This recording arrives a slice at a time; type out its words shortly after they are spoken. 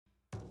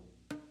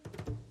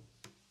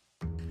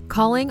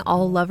Calling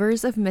all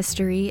lovers of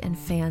mystery and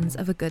fans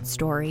of a good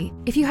story.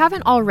 If you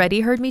haven't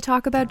already heard me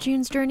talk about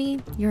June's Journey,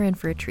 you're in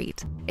for a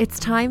treat. It's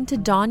time to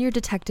don your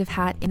detective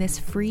hat in this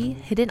free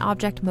hidden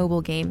object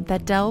mobile game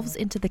that delves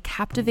into the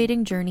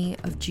captivating journey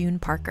of June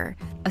Parker,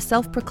 a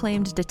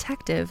self-proclaimed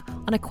detective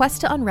on a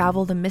quest to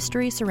unravel the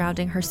mystery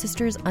surrounding her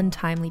sister's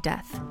untimely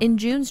death. In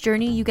June's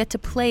Journey, you get to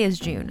play as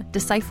June,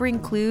 deciphering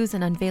clues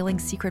and unveiling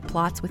secret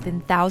plots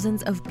within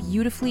thousands of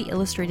beautifully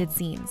illustrated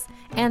scenes.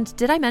 And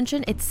did I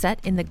mention it's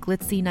set in the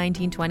glitzy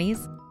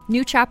 1920s?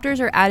 New chapters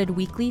are added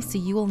weekly, so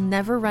you will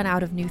never run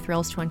out of new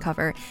thrills to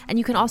uncover, and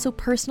you can also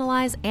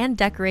personalize and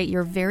decorate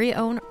your very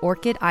own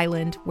Orchid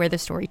Island where the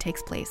story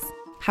takes place.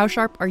 How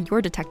sharp are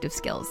your detective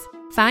skills?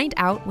 Find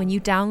out when you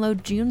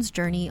download June's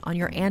Journey on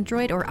your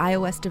Android or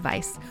iOS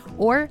device,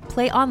 or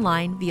play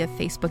online via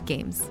Facebook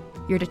Games.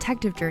 Your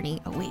detective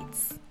journey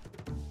awaits.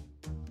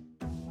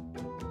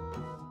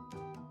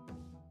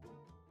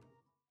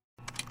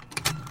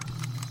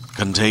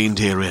 Contained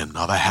herein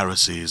are the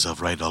heresies of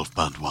Radolf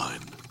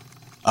Burntwine,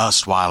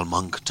 erstwhile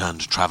monk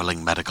turned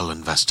traveling medical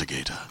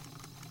investigator.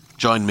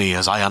 Join me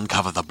as I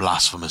uncover the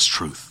blasphemous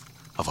truth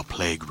of a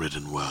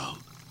plague-ridden world,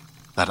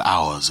 that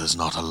ours is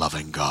not a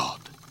loving God,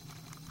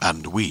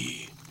 and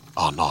we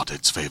are not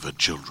its favored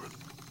children.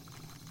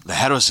 The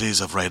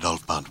heresies of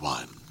Radolf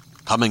Burntwine,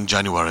 coming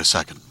January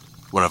 2nd,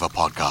 wherever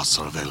podcasts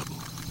are available.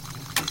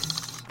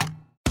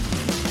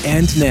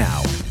 And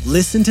now,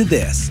 listen to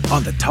this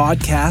on the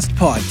Toddcast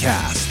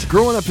podcast.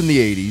 Growing up in the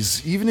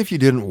 80s, even if you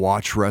didn't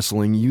watch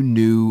wrestling, you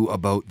knew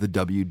about the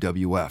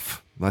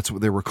WWF. That's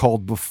what they were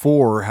called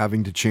before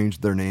having to change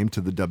their name to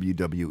the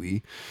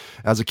WWE.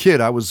 As a kid,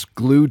 I was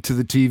glued to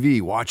the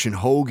TV watching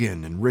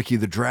Hogan and Ricky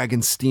the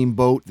Dragon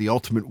Steamboat, the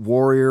Ultimate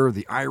Warrior,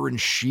 the Iron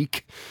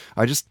Sheik.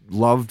 I just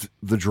loved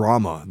the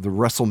drama, the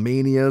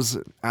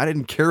WrestleManias. I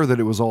didn't care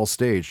that it was all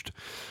staged.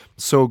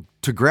 So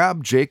to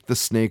grab Jake the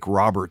Snake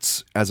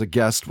Roberts as a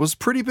guest was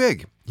pretty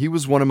big. He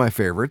was one of my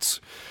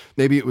favorites.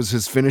 Maybe it was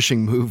his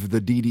finishing move,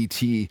 the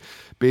DDT.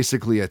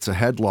 Basically, it's a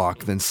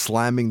headlock, then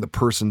slamming the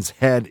person's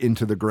head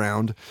into the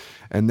ground.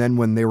 And then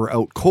when they were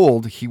out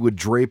cold, he would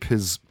drape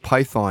his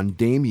python,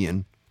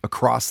 Damien,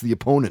 across the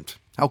opponent.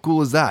 How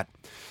cool is that?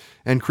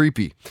 And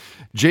creepy.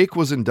 Jake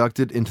was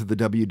inducted into the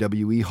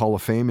WWE Hall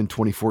of Fame in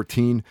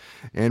 2014,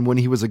 and when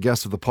he was a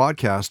guest of the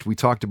podcast, we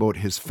talked about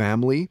his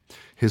family,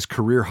 his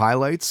career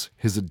highlights,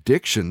 his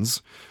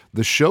addictions,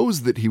 the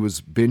shows that he was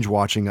binge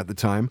watching at the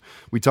time.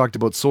 We talked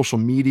about social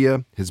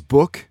media, his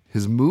book,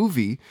 his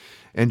movie,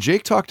 and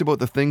Jake talked about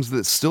the things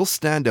that still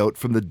stand out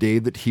from the day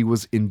that he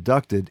was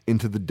inducted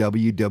into the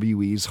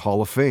WWE's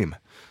Hall of Fame.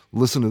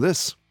 Listen to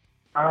this.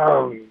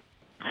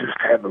 Just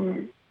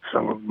having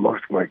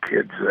most of my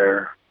kids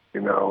there,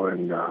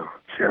 and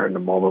sharing the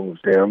moment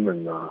with them,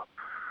 and of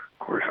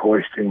course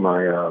hoisting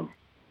my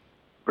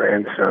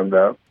grandson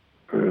up,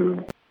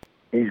 who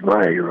he's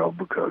my hero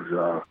because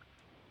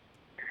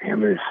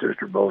him and his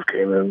sister both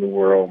came into the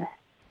world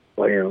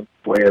weighing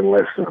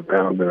less than a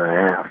pound and a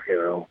half,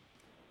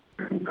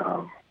 and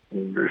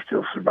they're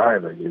still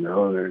surviving, they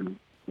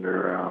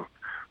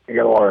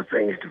got a lot of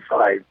things to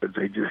fight, but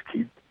they just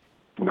keep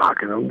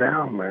knocking them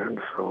down,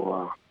 man.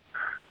 So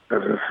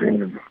doesn't seem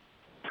to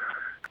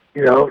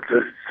to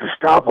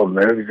stop them,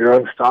 man. They're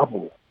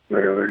unstoppable.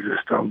 They're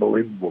just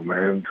unbelievable,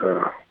 man.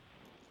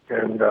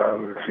 And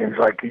it seems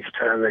like each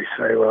time they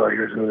say, well,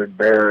 here's another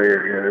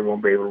barrier here, they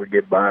won't be able to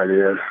get by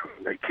this,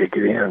 they kick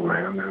it in,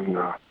 man. And,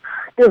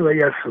 they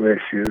got some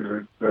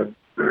issues that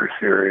are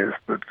serious,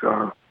 but,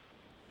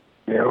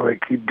 they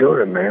keep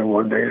doing it, man,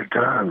 one day at a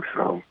time.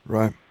 So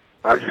right.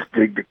 I just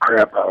dig the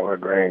crap out of my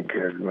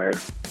grandkids, man.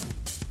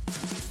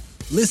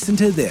 Listen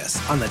to This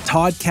on the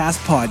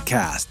Toddcast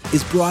podcast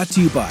is brought to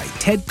you by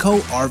Tedco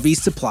RV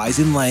Supplies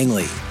in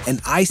Langley, an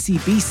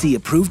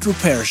ICBC-approved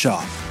repair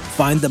shop.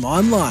 Find them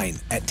online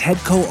at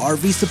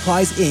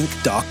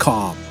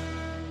TedcoRVSuppliesInc.com.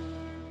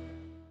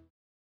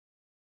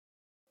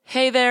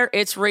 Hey there,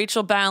 it's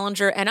Rachel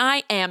Ballinger, and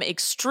I am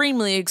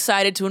extremely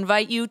excited to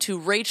invite you to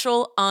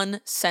Rachel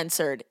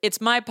Uncensored. It's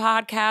my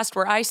podcast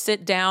where I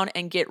sit down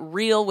and get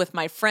real with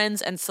my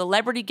friends and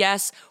celebrity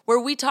guests, where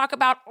we talk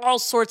about all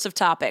sorts of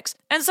topics.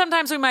 And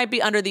sometimes we might be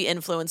under the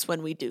influence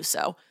when we do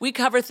so. We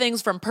cover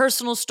things from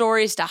personal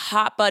stories to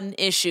hot-button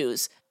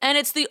issues. And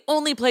it's the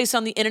only place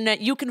on the internet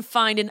you can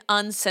find an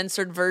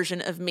uncensored version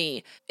of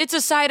me. It's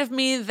a side of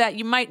me that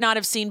you might not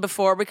have seen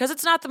before because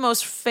it's not the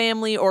most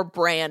family or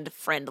brand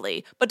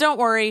friendly. But don't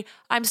worry,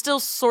 I'm still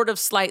sort of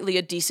slightly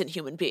a decent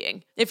human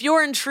being. If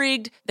you're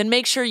intrigued, then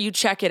make sure you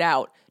check it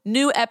out.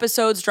 New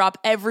episodes drop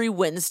every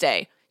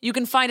Wednesday. You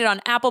can find it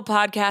on Apple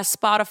Podcasts,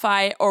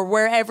 Spotify, or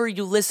wherever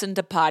you listen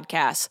to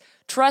podcasts.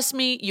 Trust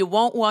me, you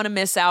won't want to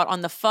miss out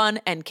on the fun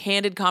and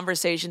candid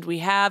conversations we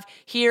have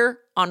here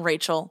on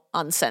Rachel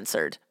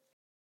Uncensored.